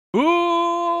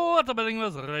Ooh, what's up, everything?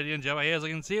 Was Radiant Java here. As you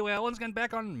can see, we're once again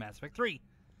back on Mass Effect 3.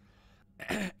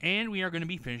 And we are going to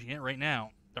be finishing it right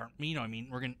now. Or, this is going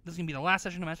to be the last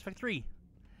session of Mass Effect 3.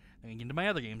 Then I get into my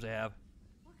other games I have.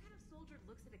 What kind of soldier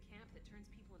looks at a camp that turns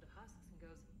people into husks and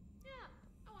goes, yeah,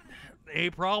 I want to... They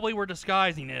probably were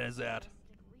disguising it as that.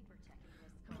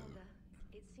 Commander,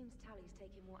 it seems Tally's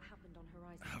taking what happened on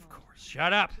Horizon. Of course.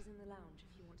 Shut up. She's in the lounge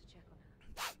if you want to check on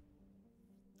her.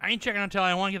 I ain't checking on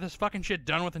Tally. I want to get this fucking shit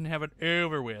done with and have it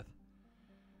over with.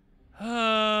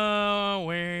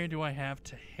 Where do I have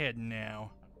to head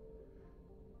now?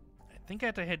 I think I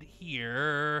have to head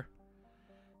here.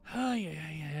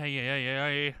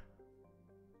 Yeah.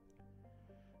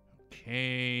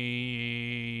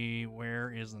 Okay,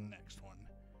 where is the next one?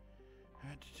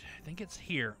 I think it's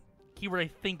here. Keyword, I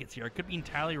think it's here. It could be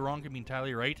entirely wrong, could be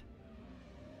entirely right.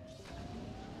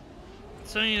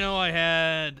 So, you know, I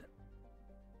had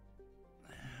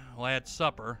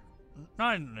supper.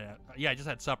 I just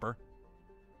had supper.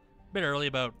 A bit early,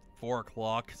 about 4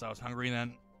 o'clock, because I was hungry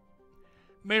then.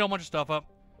 Made a whole bunch of stuff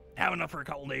up. Have enough for a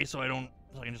couple days so I can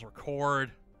just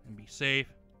record and be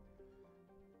safe.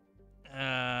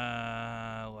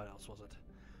 What else was it?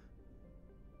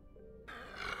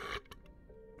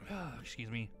 Excuse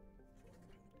me.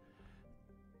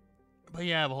 But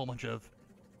yeah, I have a whole bunch of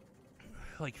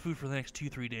like food for the next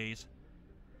 2-3 days.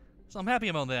 So I'm happy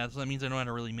about that, so that means I don't have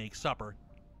to really make supper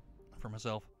for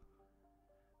myself.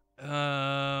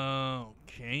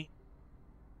 Okay.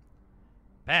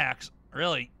 Pax,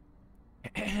 really?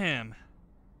 Ahem.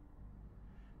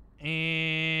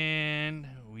 And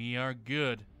we are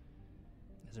good.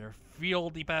 Is there a fuel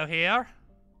depot here?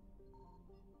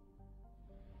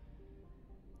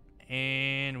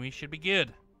 And we should be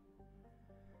good.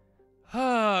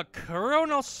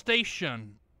 Coronal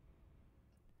Station.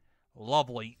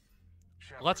 Lovely.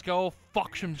 Let's go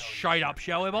fuck some shite up,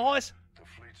 shall we, boys? The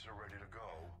fleets are ready to go.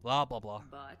 Blah, blah, blah.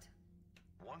 But...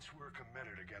 Once we're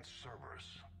committed against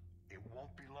Cerberus, it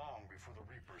won't be long before the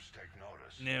Reapers take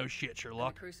notice. No shit,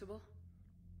 Sherlock. Crucible?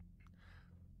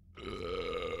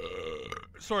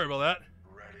 Sorry about that.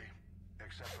 Ready,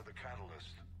 except for the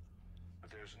catalyst.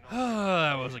 But there's no...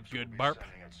 That was a good barp.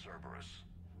 Sending at Cerberus.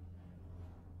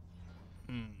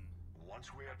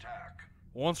 Once we attack.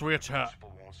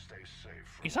 Crucible won't stay safe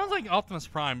for He sounds like Optimus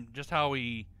Prime, just how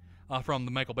he, from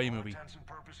the Michael Bay all movie. intents and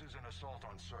purposes, an assault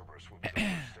on Cerberus will be the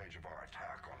first stage of our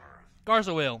attack on Earth.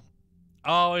 Garza will.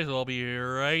 Always will be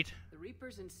right. The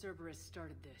Reapers and Cerberus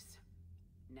started this.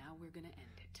 Now we're gonna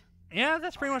end it. Yeah,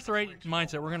 that's pretty much the right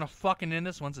mindset. We're gonna fucking end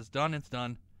this. Once it's done, it's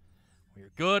done. We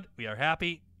are good. We are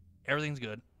happy. Everything's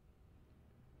good.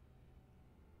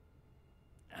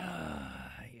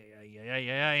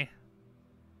 Yay.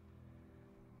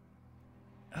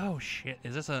 Oh shit,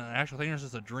 is this an actual thing or is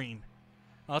this a dream?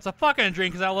 Oh, it's a fucking dream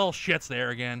because that little shit's there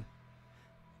again.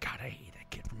 God, I hate that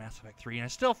kid from Mass Effect 3 and I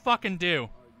still fucking do.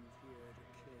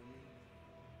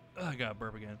 Oh, I got a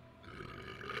burp again.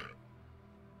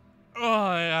 Oh,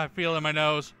 I feel it in my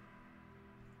nose.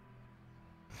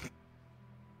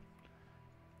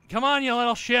 Come on, you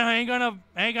little shit. I ain't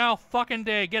gonna fucking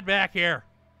day. Get back here.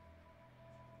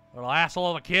 Little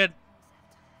asshole of a kid.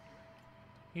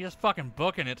 He's just fucking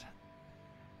booking it.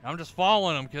 I'm just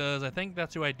following him because I think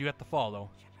that's who I do have to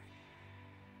follow.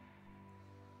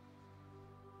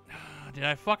 Did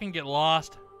I fucking get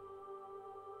lost?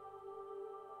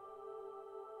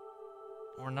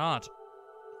 Or not?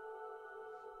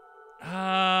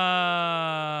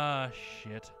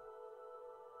 Shit.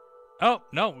 Oh,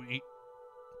 no.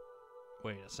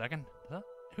 Wait a second. Huh?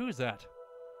 Who is that?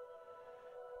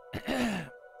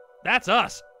 That's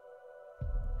us.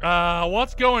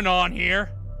 What's going on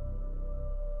here?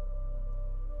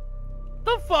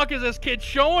 The fuck is this kid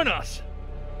showing us?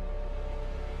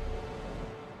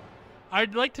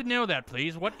 I'd like to know that,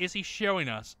 please. What is he showing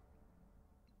us?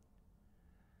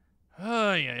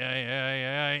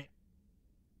 Ay.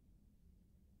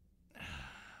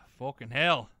 Fucking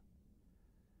hell.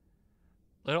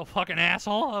 Little fucking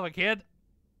asshole of a kid.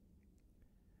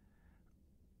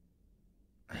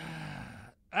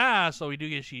 So we do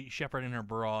get Shepard in her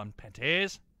bra and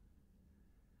panties.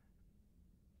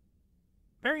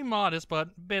 Very modest, but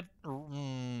a bit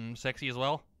sexy as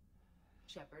well.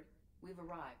 Shepard, we've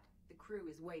arrived. The crew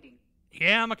is waiting.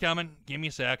 Yeah, I'm a-coming. Give me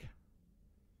a sec.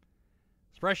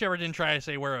 Surprised Shepard didn't try to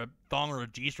say wear a thong or a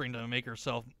G-string to make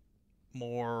herself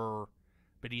more...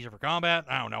 bit easier for combat.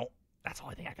 I don't know. That's the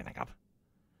only thing I can think of.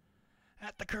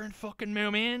 At the current fucking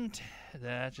moment.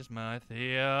 That's just my thought. The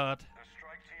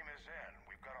strike team is in.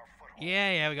 We've got our foothold.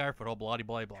 Yeah, we got our foothold. Bloody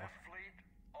blah blah. Fleet,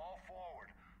 all forward.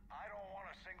 I don't want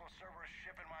a single Cerberus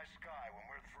ship in my sky when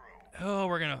we're through. Oh,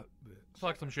 we're gonna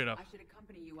fuck some shit up. I should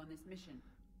accompany you on this mission.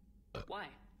 Why?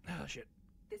 Oh, shit.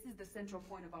 This is the central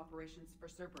point of operations for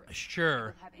Cerberus. Sure.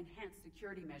 It will have enhanced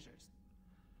security measures.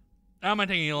 I'm not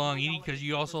taking you along, Edie, because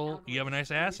you have a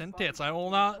nice ass and tits. I'm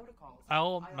not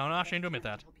ashamed to admit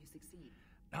that. Help you succeed.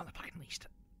 Not the fucking least.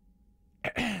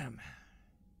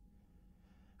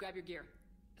 Grab your gear.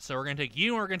 So we're gonna take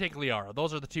you, and we're gonna take Liara.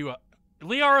 Those are the two.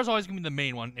 Liara is always gonna be the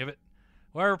main one.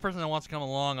 Whatever person that wants to come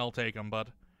along, I'll take them. But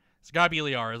it's gotta be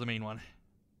Liara, the main one.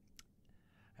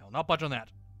 I will not budge on that.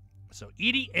 So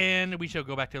Edie, and we shall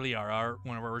go back to Liara,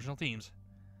 one of our original teams.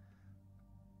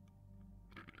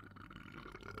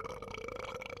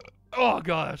 Oh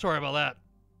god, sorry about that.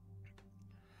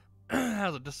 That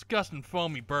was a disgusting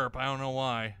foamy burp. I don't know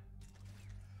why.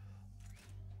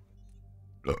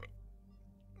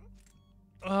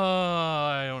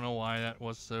 I don't know why that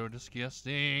was so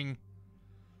disgusting.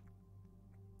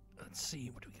 Let's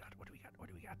see, what do we got? What do we got? What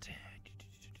do we got?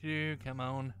 Come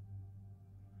on.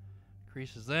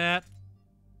 Increases that.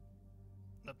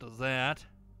 That does that.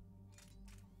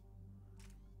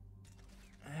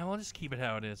 And we'll just keep it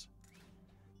how it is.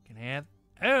 Can add.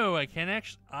 Oh, I can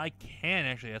actually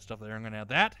add stuff there. I'm gonna add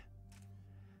that.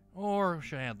 Or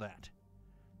should I add that?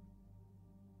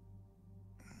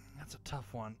 That's a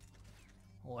tough one.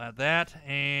 We'll add that,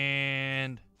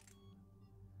 and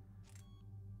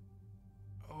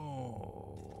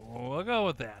we'll go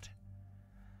with that.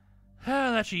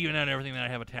 That should even out everything that I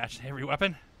have attached to every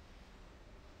weapon.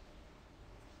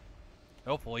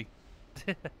 Hopefully.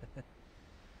 I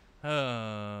don't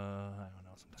know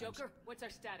sometimes. Joker, what's our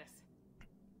status?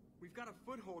 We've got a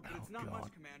foothold, but it's not God.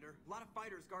 much, Commander. A lot of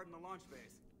fighters guarding the launch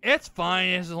base. It's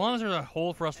fine. As long as there's a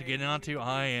hole for us to get onto,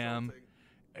 I am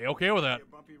okay with that. A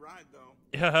bumpy ride, though.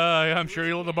 Yeah, I'm sure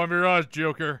you'll love the bumpy rides,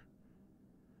 Joker.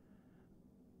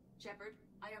 Shepard,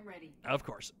 I am ready. Of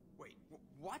course. Wait,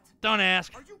 what? Don't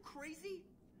ask. Are you crazy?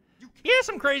 You can't Yes,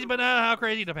 I'm go crazy, to but Cerberus. how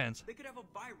crazy depends. They could have a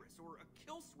virus or a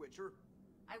kill switch or...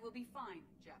 I will be fine,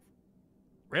 Jeff.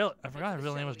 Really? I forgot his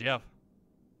real name was Jeff.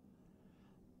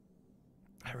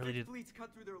 I really did. Fleets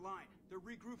cut through their line. They're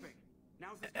regrouping.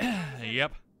 Now's the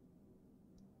Yep.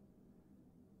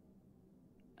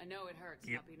 I know it hurts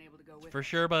Yep. not being able to go with For us.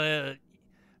 sure, but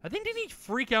I think didn't he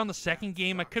freak out in the second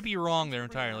game? I could be wrong there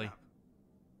entirely.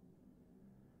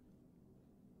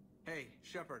 Hey,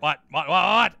 Shepard. What?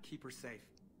 Keep her safe.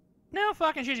 No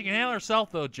fucking shit. She can handle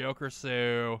herself though, Joker.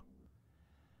 So,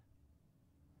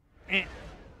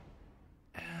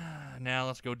 now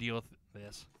let's go deal with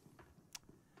this.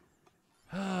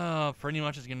 Pretty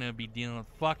much is gonna be dealing with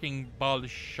fucking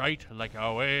bullshit like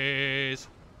always.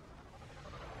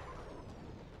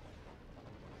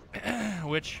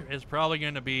 Which is probably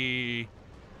gonna be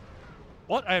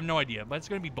what? I have no idea, but it's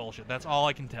gonna be bullshit. That's all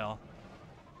I can tell.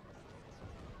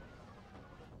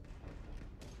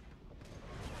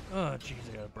 Oh, jeez,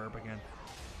 I got a burp again.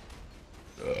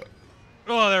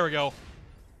 Oh, there we go.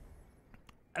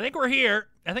 I think we're here.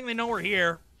 I think they know we're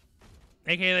here.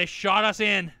 AKA, they shot us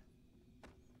in.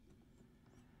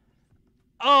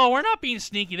 Oh, we're not being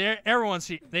sneaky there.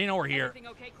 They know we're here. Everything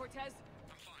okay, Cortez?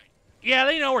 Yeah,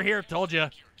 they know we're here. Told you.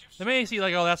 They may see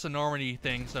like, oh, that's a Normandy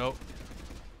thing, so.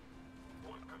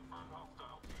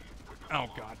 Oh,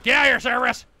 God. Get out of here,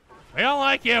 Cerberus! We don't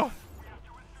like you!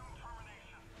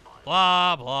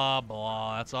 Blah, blah,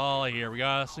 blah. That's all I hear. We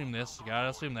gotta assume this. Gotta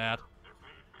assume that.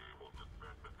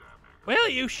 Will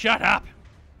you shut up?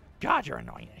 God, you're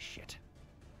annoying as shit.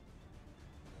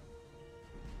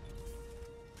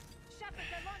 Shepard,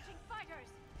 they're launching fighters.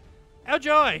 Oh,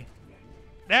 joy!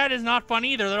 That is not fun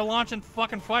either. They're launching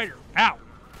fucking fighter. Ow.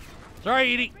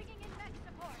 Sorry, Edie. Bringing in mech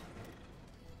support.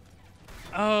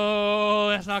 Oh,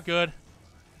 that's not good.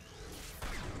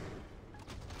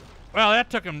 Well, that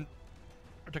took him.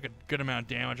 Took a good amount of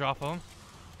damage off of him.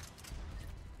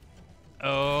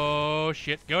 Oh,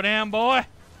 shit. Go down, boy.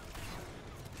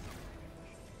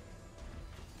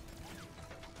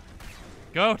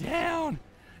 Go down.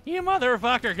 You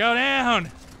motherfucker, go down.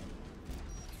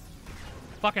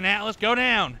 Fucking Atlas, go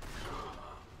down.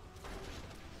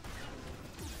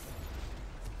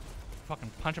 Fucking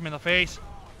punch him in the face.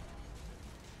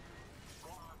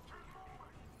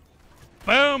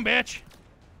 Boom, bitch.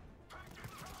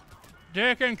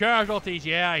 Taking casualties.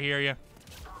 Yeah, I hear you.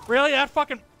 Really? That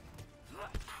fucking...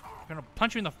 I'm gonna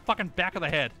punch you in the fucking back of the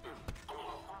head.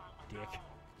 Dick.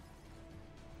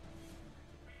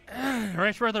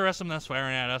 Right where the rest of them that's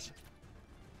swearing at us.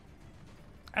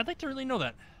 I'd like to really know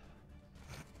that.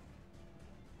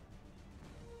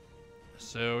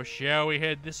 So, shall we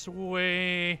head this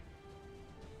way?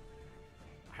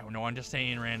 I don't know, I'm just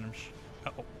saying random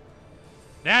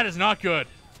That is not good.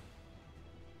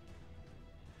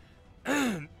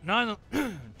 Not None.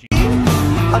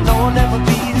 I know I'll never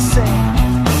be the same.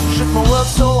 Shook my world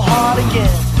so hard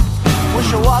again.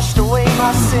 Wish I washed away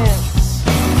my sins.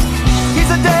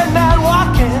 He's a dead man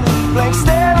walking, blank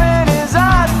stare in his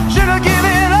eyes. Should have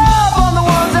given up on the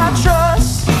ones I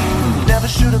trust. Never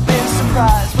should have been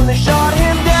surprised when they showed